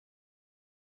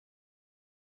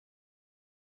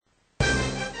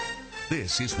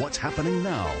This is what's happening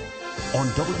now on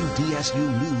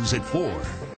WDSU News at 4.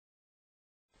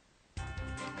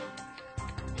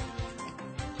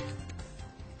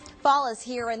 Fall is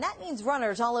here, and that means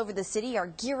runners all over the city are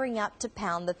gearing up to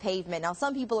pound the pavement. Now,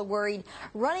 some people are worried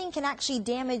running can actually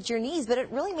damage your knees, but it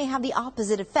really may have the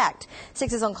opposite effect.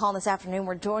 6 is on call this afternoon.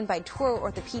 We're joined by Touro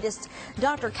Orthopaedist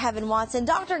Dr. Kevin Watson.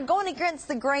 Doctor, going against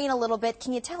the grain a little bit,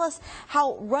 can you tell us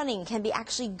how running can be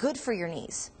actually good for your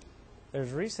knees?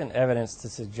 There's recent evidence to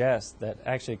suggest that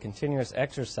actually continuous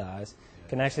exercise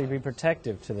can actually be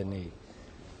protective to the knee.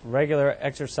 Regular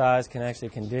exercise can actually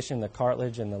condition the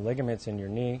cartilage and the ligaments in your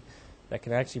knee that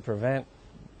can actually prevent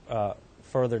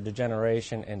further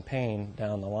degeneration and pain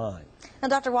down the line. Now,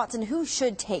 Dr. Watson, who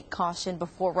should take caution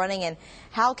before running, and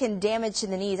how can damage to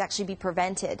the knees actually be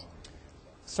prevented?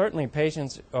 Certainly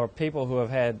patients or people who have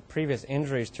had previous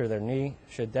injuries to their knee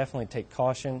should definitely take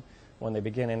caution when they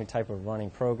begin any type of running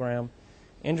program.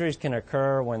 Injuries can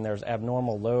occur when there's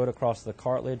abnormal load across the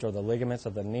cartilage or the ligaments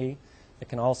of the knee. It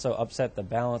can also upset the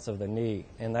balance of the knee,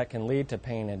 and that can lead to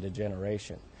pain and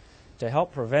degeneration. To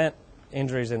help prevent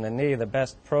injuries in the knee, the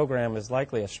best program is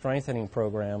likely a strengthening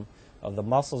program of the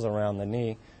muscles around the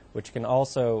knee, which can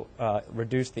also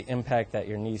reduce the impact that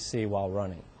your knees see while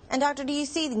running. And doctor, do you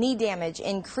see the knee damage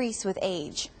increase with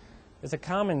age? It's a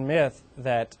common myth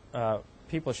that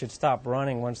people should stop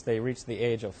running once they reach the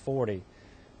age of 40.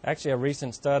 Actually, a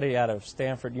recent study out of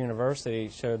Stanford University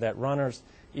showed that runners,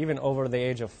 even over the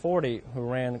age of 40, who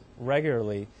ran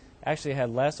regularly, actually had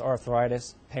less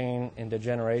arthritis, pain, and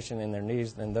degeneration in their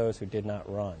knees than those who did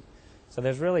not run. So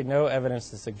there's really no evidence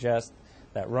to suggest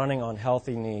that running on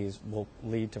healthy knees will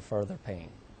lead to further pain.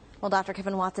 Well, Dr.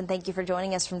 Kevin Watson, thank you for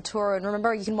joining us from Touro. And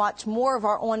remember, you can watch more of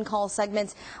our on-call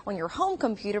segments on your home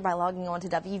computer by logging on to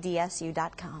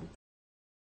WDSU.com.